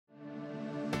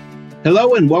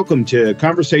Hello and welcome to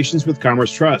Conversations with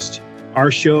Commerce Trust, our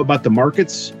show about the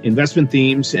markets, investment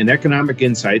themes, and economic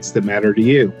insights that matter to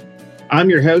you. I'm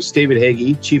your host, David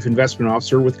Hagee, Chief Investment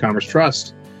Officer with Commerce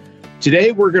Trust.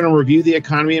 Today, we're going to review the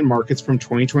economy and markets from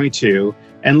 2022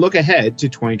 and look ahead to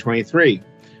 2023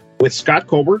 with Scott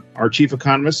Colbert, our Chief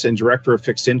Economist and Director of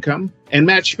Fixed Income, and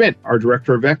Matt Schmidt, our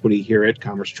Director of Equity here at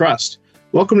Commerce Trust.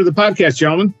 Welcome to the podcast,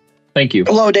 gentlemen. Thank you.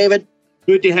 Hello, David.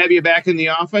 Good to have you back in the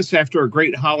office after a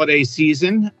great holiday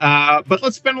season. But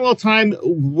let's spend a little time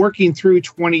working through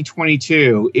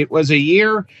 2022. It was a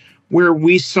year where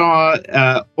we saw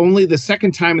only the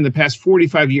second time in the past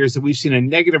 45 years that we've seen a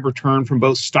negative return from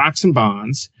both stocks and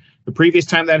bonds. The previous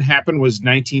time that happened was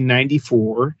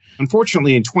 1994.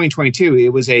 Unfortunately, in 2022, it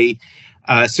was a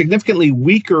significantly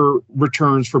weaker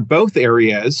returns for both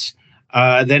areas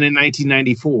than in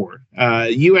 1994.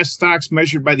 U.S. stocks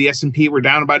measured by the S&P were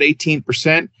down about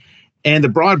 18%, and the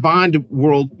broad bond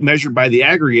world measured by the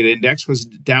aggregate index was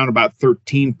down about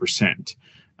 13%.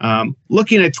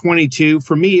 Looking at 22,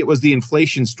 for me, it was the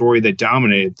inflation story that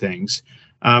dominated things.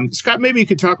 Scott, maybe you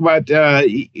could talk about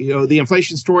the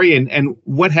inflation story and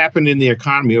what happened in the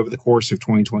economy over the course of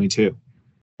 2022.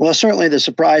 Well, certainly the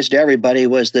surprise to everybody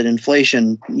was that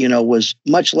inflation, was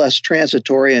much less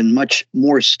transitory and much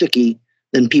more sticky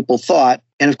than people thought.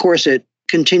 And of course, it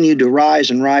continued to rise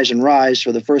and rise and rise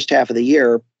for the first half of the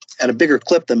year at a bigger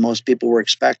clip than most people were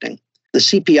expecting. The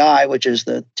CPI, which is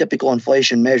the typical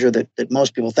inflation measure that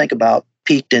most people think about,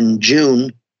 peaked in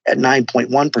June at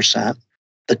 9.1%.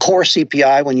 The core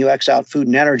CPI, when you X out food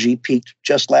and energy, peaked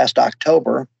just last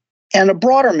October. And a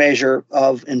broader measure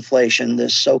of inflation,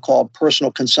 this so-called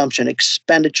personal consumption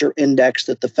expenditure index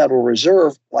that the Federal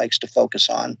Reserve likes to focus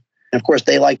on. And of course,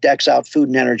 they like to X out food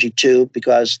and energy too,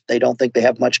 because they don't think they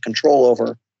have much control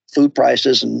over food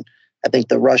prices. And I think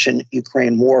the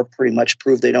Russian-Ukraine war pretty much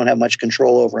proved they don't have much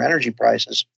control over energy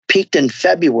prices. Peaked in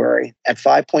February at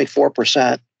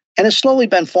 5.4%, and has slowly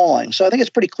been falling. So I think it's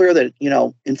pretty clear that,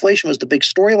 inflation was the big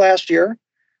story last year.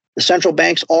 The central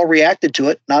banks all reacted to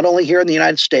it, not only here in the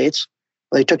United States.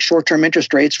 They took short-term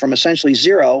interest rates from essentially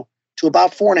zero to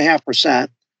about 4.5%,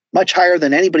 much higher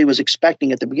than anybody was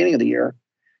expecting at the beginning of the year.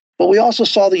 But we also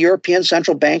saw the European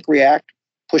Central Bank react,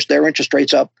 push their interest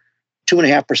rates up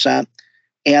 2.5%,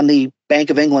 and the Bank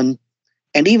of England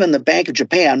and even the Bank of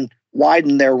Japan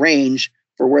widened their range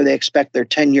for where they expect their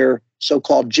 10-year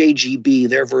so-called JGB,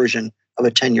 their version of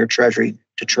a 10-year treasury,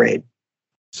 to trade.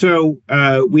 So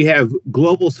we have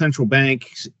global central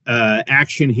banks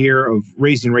action here of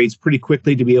raising rates pretty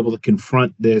quickly to be able to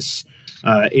confront this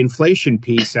inflation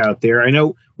piece out there. I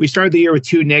know we started the year with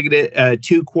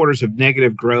two quarters of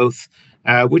negative growth,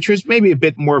 which was maybe a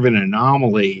bit more of an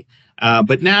anomaly.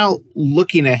 But now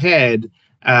looking ahead,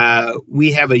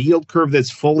 we have a yield curve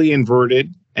that's fully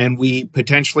inverted, and we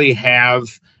potentially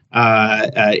have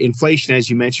inflation, as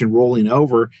you mentioned, rolling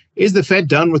over. Is the Fed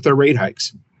done with their rate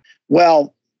hikes?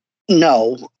 Well,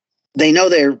 no. They know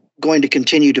they're going to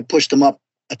continue to push them up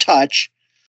a touch.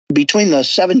 Between the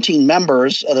 17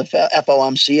 members of the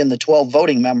FOMC and the 12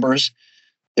 voting members,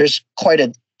 there's quite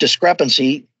a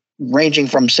discrepancy ranging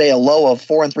from, say, a low of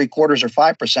 4.75% or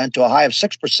 5% to a high of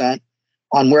 6%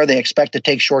 on where they expect to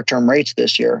take short-term rates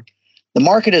this year. The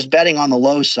market is betting on the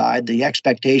low side. The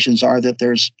expectations are that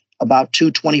there's about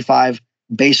 225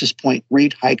 basis point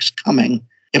rate hikes coming.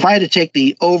 If I had to take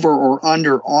the over or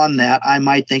under on that, I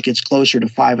might think it's closer to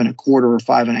 5.25 or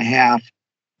 5.5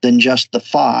 than just the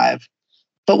 5.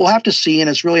 But we'll have to see, and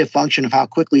it's really a function of how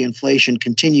quickly inflation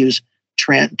continues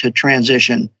to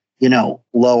transition,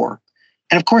 lower.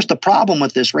 And of course, the problem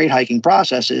with this rate hiking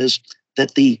process is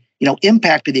that the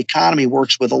impact of the economy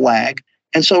works with a lag.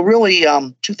 And so really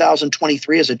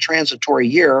 2023 is a transitory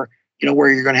year, where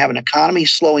you're going to have an economy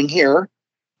slowing here,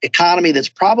 economy that's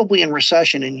probably in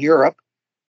recession in Europe,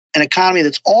 an economy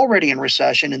that's already in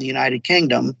recession in the United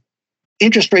Kingdom,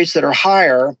 interest rates that are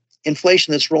higher,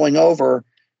 inflation that's rolling over,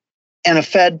 and a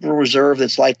Federal Reserve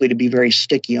that's likely to be very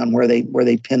sticky on where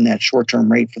they pin that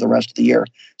short-term rate for the rest of the year.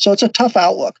 So it's a tough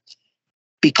outlook.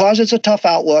 Because it's a tough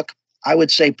outlook, I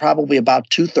would say probably about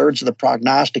 2/3 of the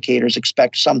prognosticators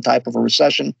expect some type of a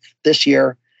recession this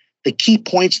year. The key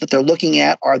points that they're looking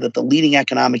at are that the leading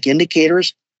economic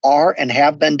indicators are and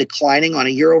have been declining on a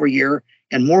year-over-year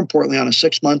and more importantly on a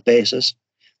 6-month basis.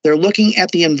 They're looking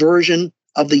at the inversion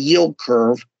of the yield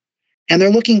curve, and they're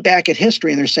looking back at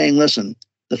history and they're saying, listen,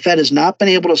 the Fed has not been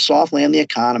able to soft land the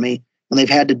economy when they've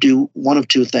had to do one of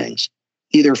two things: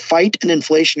 either fight an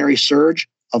inflationary surge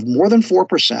of more than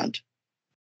 4%,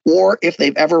 or if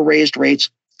they've ever raised rates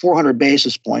 400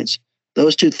 basis points.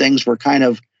 Those two things were kind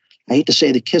of, I hate to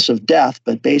say the kiss of death,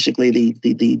 but basically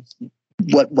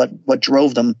what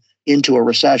drove them into a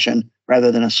recession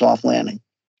rather than a soft landing.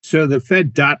 So the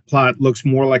Fed dot plot looks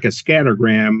more like a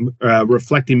scattergram,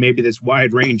 reflecting maybe this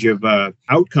wide range of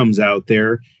outcomes out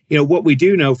there. What we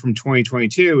do know from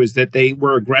 2022 is that they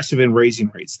were aggressive in raising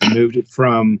rates. They moved it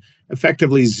from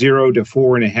effectively 0 to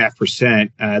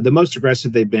 4.5%, the most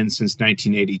aggressive they've been since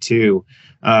 1982.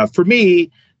 For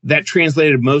me, that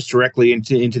translated most directly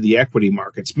into the equity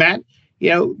markets. Matt,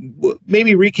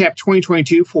 maybe recap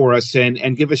 2022 for us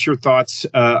and give us your thoughts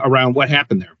around what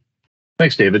happened there.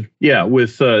 Thanks, David. Yeah,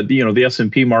 with the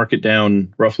S&P market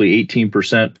down roughly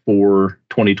 18% for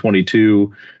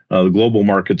 2022, the global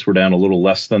markets were down a little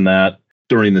less than that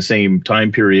during the same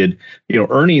time period.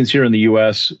 Earnings here in the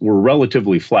U.S. were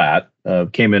relatively flat,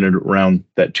 came in at around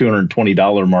that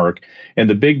 $220 mark, and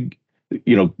the big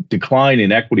decline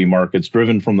in equity markets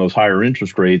driven from those higher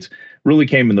interest rates really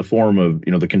came in the form of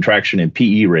the contraction in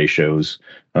PE ratios,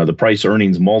 the price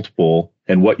earnings multiple,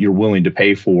 and what you're willing to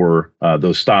pay for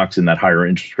those stocks in that higher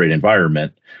interest rate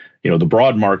environment. The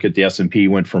broad market, the S&P,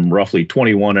 went from roughly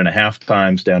 21.5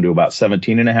 times down to about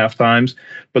 17.5 times.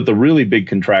 But the really big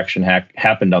contraction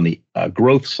happened on the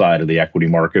growth side of the equity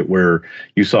market, where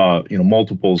you saw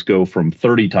multiples go from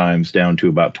 30 times down to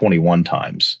about 21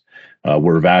 times,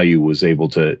 where value was able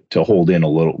to hold in a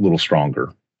little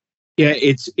stronger. Yeah,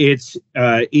 it's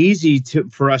easy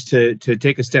for us to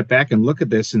take a step back and look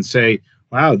at this and say,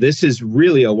 wow, this is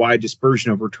really a wide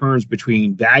dispersion of returns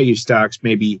between value stocks,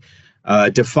 maybe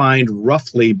defined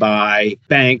roughly by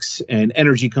banks and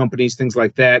energy companies, things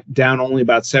like that, down only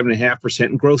about 7.5%,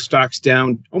 and growth stocks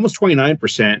down almost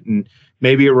 29%, and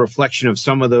maybe a reflection of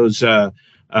some of those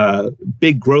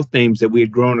big growth names that we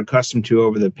had grown accustomed to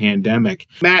over the pandemic.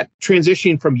 Matt,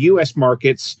 transitioning from U.S.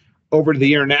 markets over to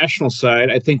the international side,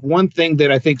 I think one thing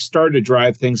that I think started to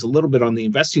drive things a little bit on the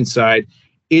investing side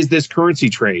is this currency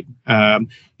trade.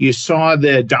 You saw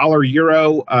the dollar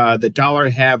euro, the dollar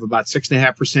have about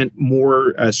 6.5%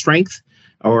 more strength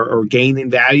or gain in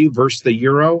value versus the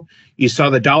euro. You saw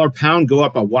the dollar pound go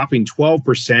up a whopping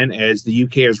 12% as the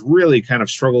UK has really kind of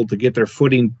struggled to get their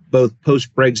footing both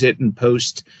post-Brexit and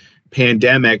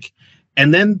post-pandemic.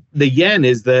 And then the yen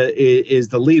is the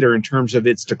leader in terms of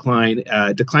its decline,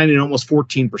 declining almost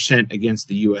 14% against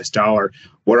the U.S. dollar.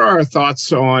 What are our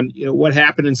thoughts on what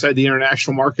happened inside the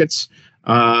international markets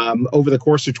over the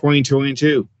course of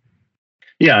 2022?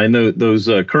 Yeah, and those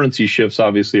currency shifts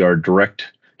obviously are a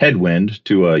direct headwind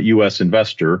to a U.S.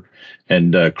 investor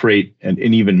and create an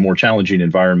even more challenging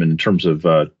environment in terms of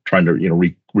trying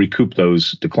to recoup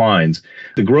those declines.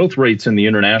 The growth rates in the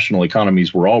international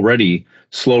economies were already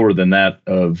slower than that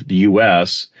of the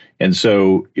U.S. And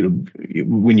so,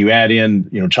 when you add in,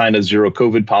 China's zero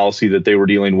COVID policy that they were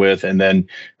dealing with, and then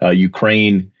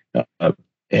Ukraine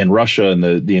and Russia and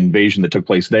the invasion that took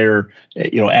place there,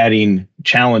 adding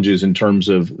challenges in terms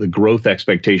of the growth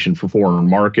expectation for foreign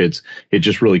markets, it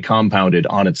just really compounded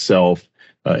on itself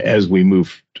as we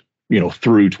moved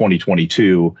through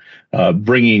 2022,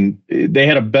 they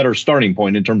had a better starting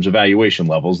point in terms of valuation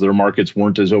levels. Their markets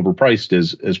weren't as overpriced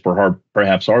as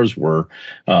perhaps ours were,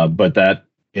 but that,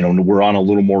 we're on a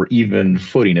little more even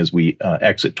footing as we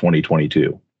exit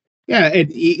 2022. Yeah, and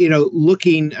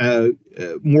looking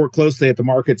more closely at the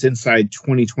markets inside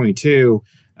 2022,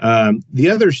 the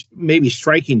other maybe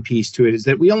striking piece to it is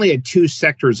that we only had two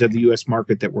sectors of the U.S.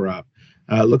 market that were up.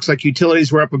 Looks like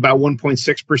utilities were up about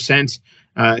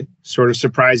 1.6%, sort of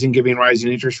surprising given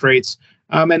rising interest rates.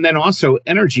 And then also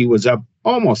energy was up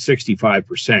almost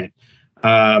 65%.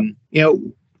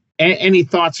 Any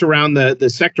thoughts around the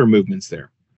sector movements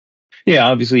there? Yeah,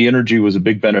 obviously energy was a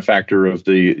big benefactor of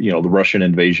the Russian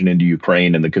invasion into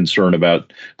Ukraine and the concern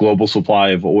about global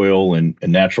supply of oil and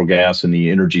natural gas and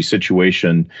the energy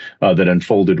situation that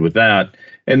unfolded with that.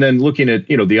 And then looking at,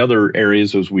 the other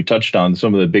areas, as we touched on,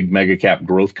 some of the big mega cap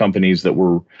growth companies that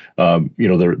were,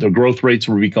 their growth rates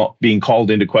were being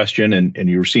called into question, and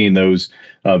you were seeing those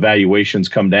valuations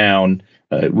come down.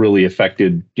 It really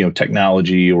affected,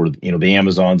 technology or, the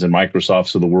Amazons and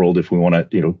Microsofts of the world, if we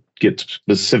want to, get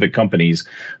specific companies.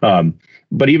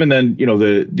 But even then,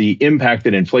 the impact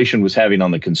that inflation was having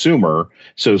on the consumer,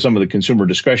 so some of the consumer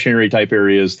discretionary type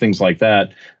areas, things like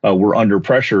that, were under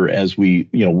pressure as we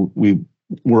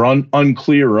were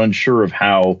unclear or unsure of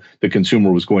how the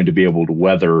consumer was going to be able to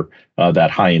weather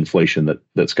that high inflation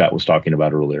that Scott was talking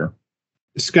about earlier.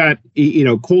 Scott,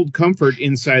 cold comfort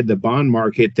inside the bond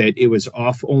market that it was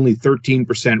off only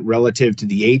 13% relative to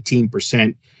the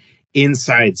 18%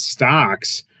 inside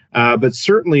stocks. But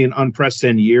certainly an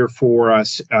unprecedented year for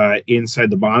us inside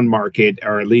the bond market,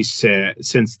 or at least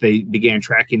since they began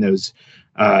tracking those,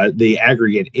 the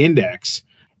aggregate index.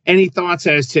 Any thoughts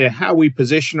as to how we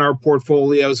position our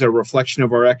portfolios, a reflection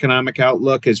of our economic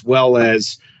outlook, as well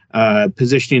as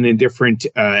positioning in different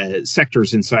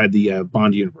sectors inside the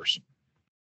bond universe?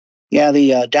 Yeah,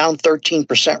 the down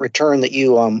 13% return that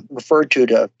you referred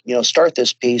to start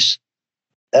this piece,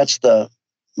 that's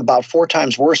about 4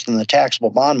 times worse than the taxable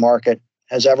bond market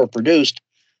has ever produced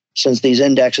since these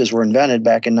indexes were invented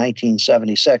back in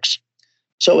 1976.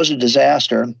 So it was a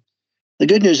disaster. The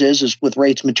good news is with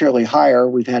rates materially higher,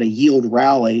 we've had a yield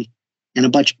rally and a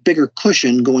much bigger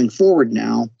cushion going forward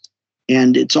now.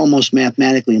 And it's almost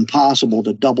mathematically impossible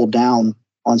to double down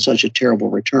on such a terrible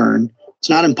return. It's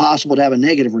not impossible to have a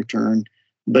negative return,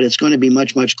 but it's going to be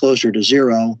much, much closer to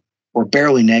zero or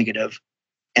barely negative.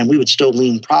 And we would still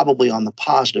lean probably on the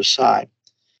positive side.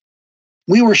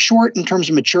 We were short in terms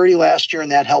of maturity last year,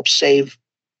 and that helped save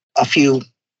a few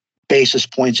basis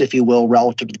points, if you will,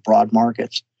 relative to the broad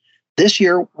markets. This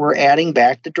year, we're adding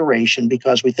back the duration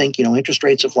because we think, interest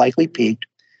rates have likely peaked.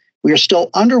 We are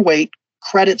still underweight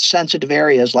credit-sensitive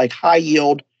areas like high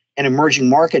yield and emerging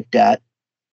market debt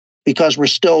because we're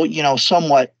still,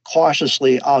 somewhat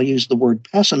cautiously, I'll use the word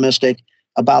pessimistic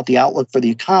about the outlook for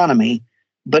the economy.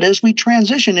 But as we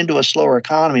transition into a slower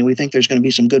economy, we think there's going to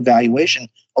be some good valuation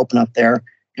open up there,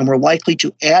 and we're likely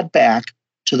to add back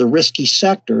to the risky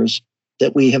sectors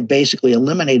that we have basically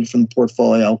eliminated from the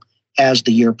portfolio as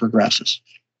the year progresses.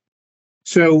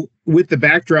 So with the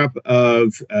backdrop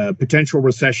of potential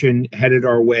recession headed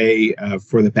our way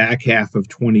for the back half of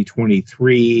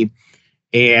 2023,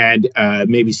 and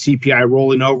maybe CPI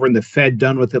rolling over and the Fed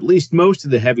done with at least most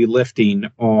of the heavy lifting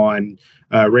on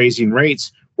raising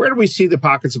rates, where do we see the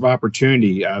pockets of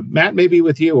opportunity? Matt, maybe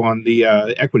with you on the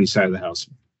equity side of the house.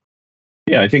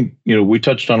 Yeah, I think, we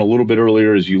touched on a little bit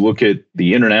earlier, as you look at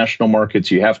the international markets,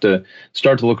 you have to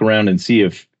start to look around and see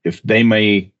if they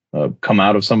may come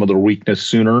out of some of their weakness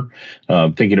sooner.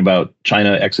 Thinking about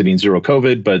China exiting zero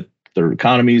COVID, but their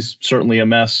economy's certainly a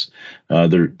mess.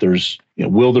 There's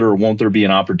will there or won't there be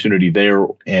an opportunity there?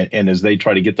 And as they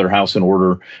try to get their house in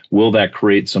order, will that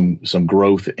create some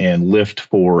growth and lift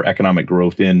for economic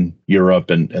growth in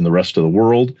Europe and the rest of the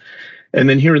world? And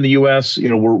then here in the U.S.,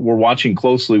 we're watching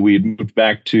closely. We had moved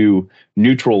back to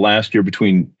neutral last year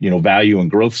between value and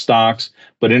growth stocks,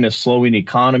 but in a slowing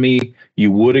economy,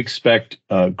 you would expect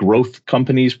growth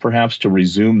companies perhaps to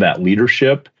resume that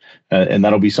leadership. And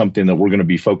that'll be something that we're going to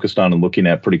be focused on and looking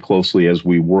at pretty closely as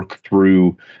we work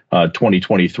through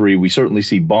 2023. We certainly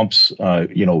see bumps,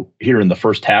 here in the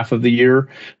first half of the year,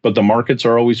 but the markets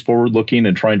are always forward looking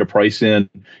and trying to price in,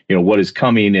 what is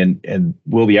coming, and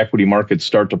will the equity markets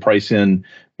start to price in,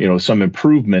 some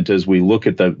improvement as we look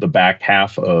at the back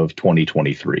half of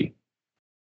 2023.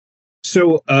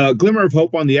 So a glimmer of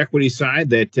hope on the equity side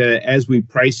that as we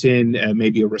price in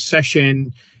maybe a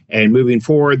recession and moving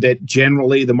forward, that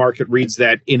generally the market reads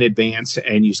that in advance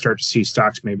and you start to see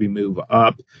stocks maybe move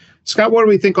up. Scott, what do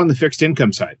we think on the fixed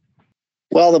income side?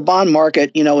 Well, the bond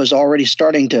market, is already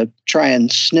starting to try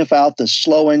and sniff out the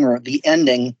slowing or the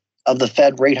ending of the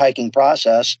Fed rate hiking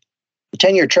process. The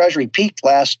 10-year Treasury peaked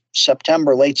last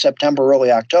September, late September,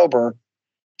 early October.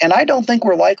 And I don't think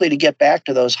we're likely to get back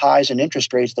to those highs in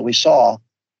interest rates that we saw.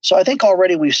 So I think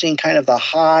already we've seen kind of the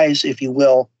highs, if you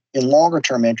will, in longer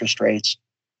term interest rates.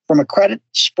 From a credit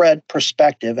spread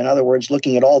perspective, in other words,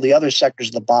 looking at all the other sectors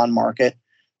of the bond market,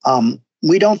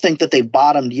 we don't think that they've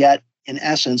bottomed yet, in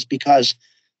essence, because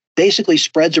basically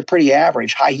spreads are pretty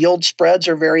average. High yield spreads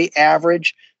are very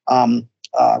average.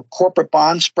 Corporate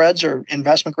bond spreads or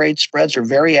investment grade spreads are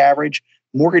very average.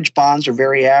 Mortgage bonds are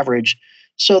very average.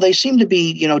 So they seem to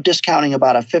be, discounting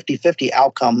about a 50-50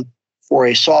 outcome for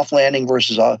a soft landing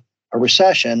versus a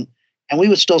recession. And we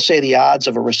would still say the odds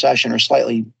of a recession are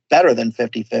slightly better than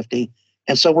 50-50.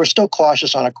 And so we're still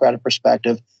cautious on a credit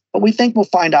perspective, but we think we'll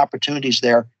find opportunities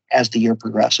there as the year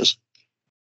progresses.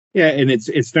 Yeah, and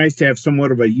it's nice to have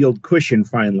somewhat of a yield cushion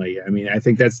finally. I mean, I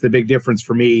think that's the big difference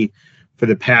for me for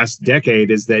the past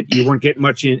decade is that you weren't getting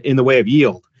much in the way of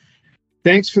yield.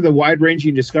 Thanks for the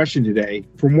wide-ranging discussion today.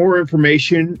 For more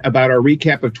information about our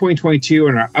recap of 2022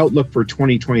 and our outlook for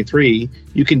 2023,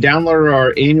 you can download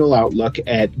our annual outlook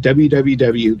at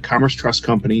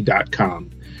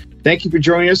www.commercetrustcompany.com. Thank you for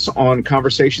joining us on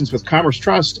Conversations with Commerce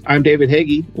Trust. I'm David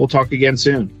Hagee. We'll talk again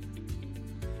soon.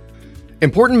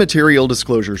 Important material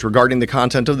disclosures regarding the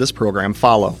content of this program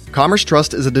follow. Commerce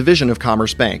Trust is a division of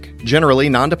Commerce Bank. Generally,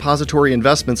 non-depository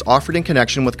investments offered in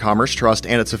connection with Commerce Trust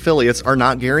and its affiliates are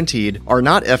not guaranteed, are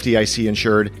not FDIC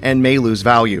insured, and may lose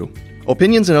value.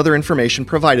 Opinions and other information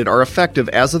provided are effective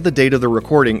as of the date of the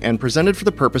recording and presented for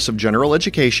the purpose of general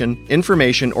education,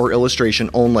 information, or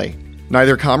illustration only.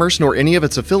 Neither Commerce nor any of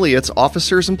its affiliates,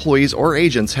 officers, employees, or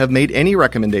agents have made any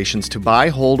recommendations to buy,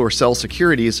 hold, or sell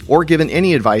securities or given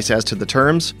any advice as to the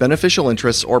terms, beneficial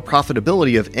interests, or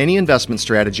profitability of any investment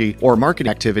strategy or market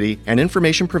activity, and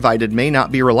information provided may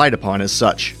not be relied upon as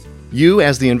such. You,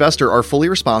 as the investor, are fully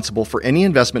responsible for any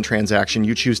investment transaction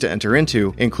you choose to enter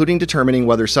into, including determining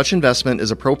whether such investment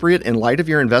is appropriate in light of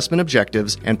your investment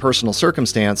objectives and personal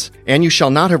circumstance, and you shall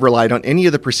not have relied on any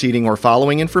of the preceding or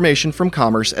following information from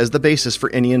Commerce as the basis for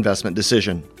any investment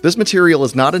decision. This material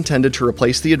is not intended to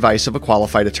replace the advice of a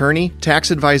qualified attorney, tax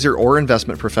advisor, or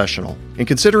investment professional. In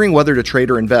considering whether to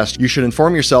trade or invest, you should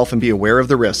inform yourself and be aware of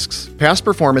the risks. Past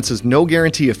performance is no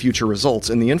guarantee of future results,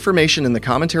 and the information in the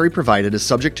commentary provided is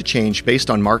subject to change based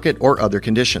on market or other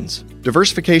conditions.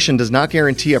 Diversification does not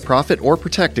guarantee a profit or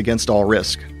protect against all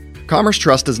risk. Commerce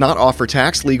Trust does not offer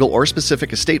tax, legal, or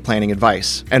specific estate planning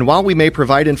advice. And while we may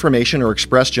provide information or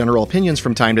express general opinions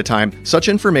from time to time, such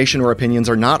information or opinions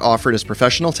are not offered as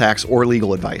professional tax or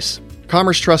legal advice.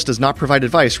 Commerce Trust does not provide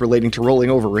advice relating to rolling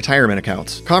over retirement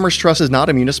accounts. Commerce Trust is not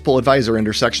a municipal advisor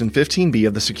under Section 15B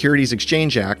of the Securities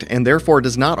Exchange Act and therefore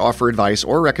does not offer advice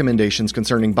or recommendations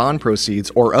concerning bond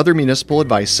proceeds or other municipal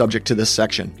advice subject to this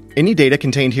section. Any data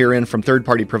contained herein from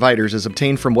third-party providers is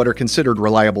obtained from what are considered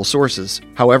reliable sources.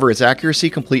 However, its accuracy,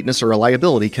 completeness, or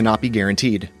reliability cannot be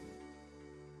guaranteed.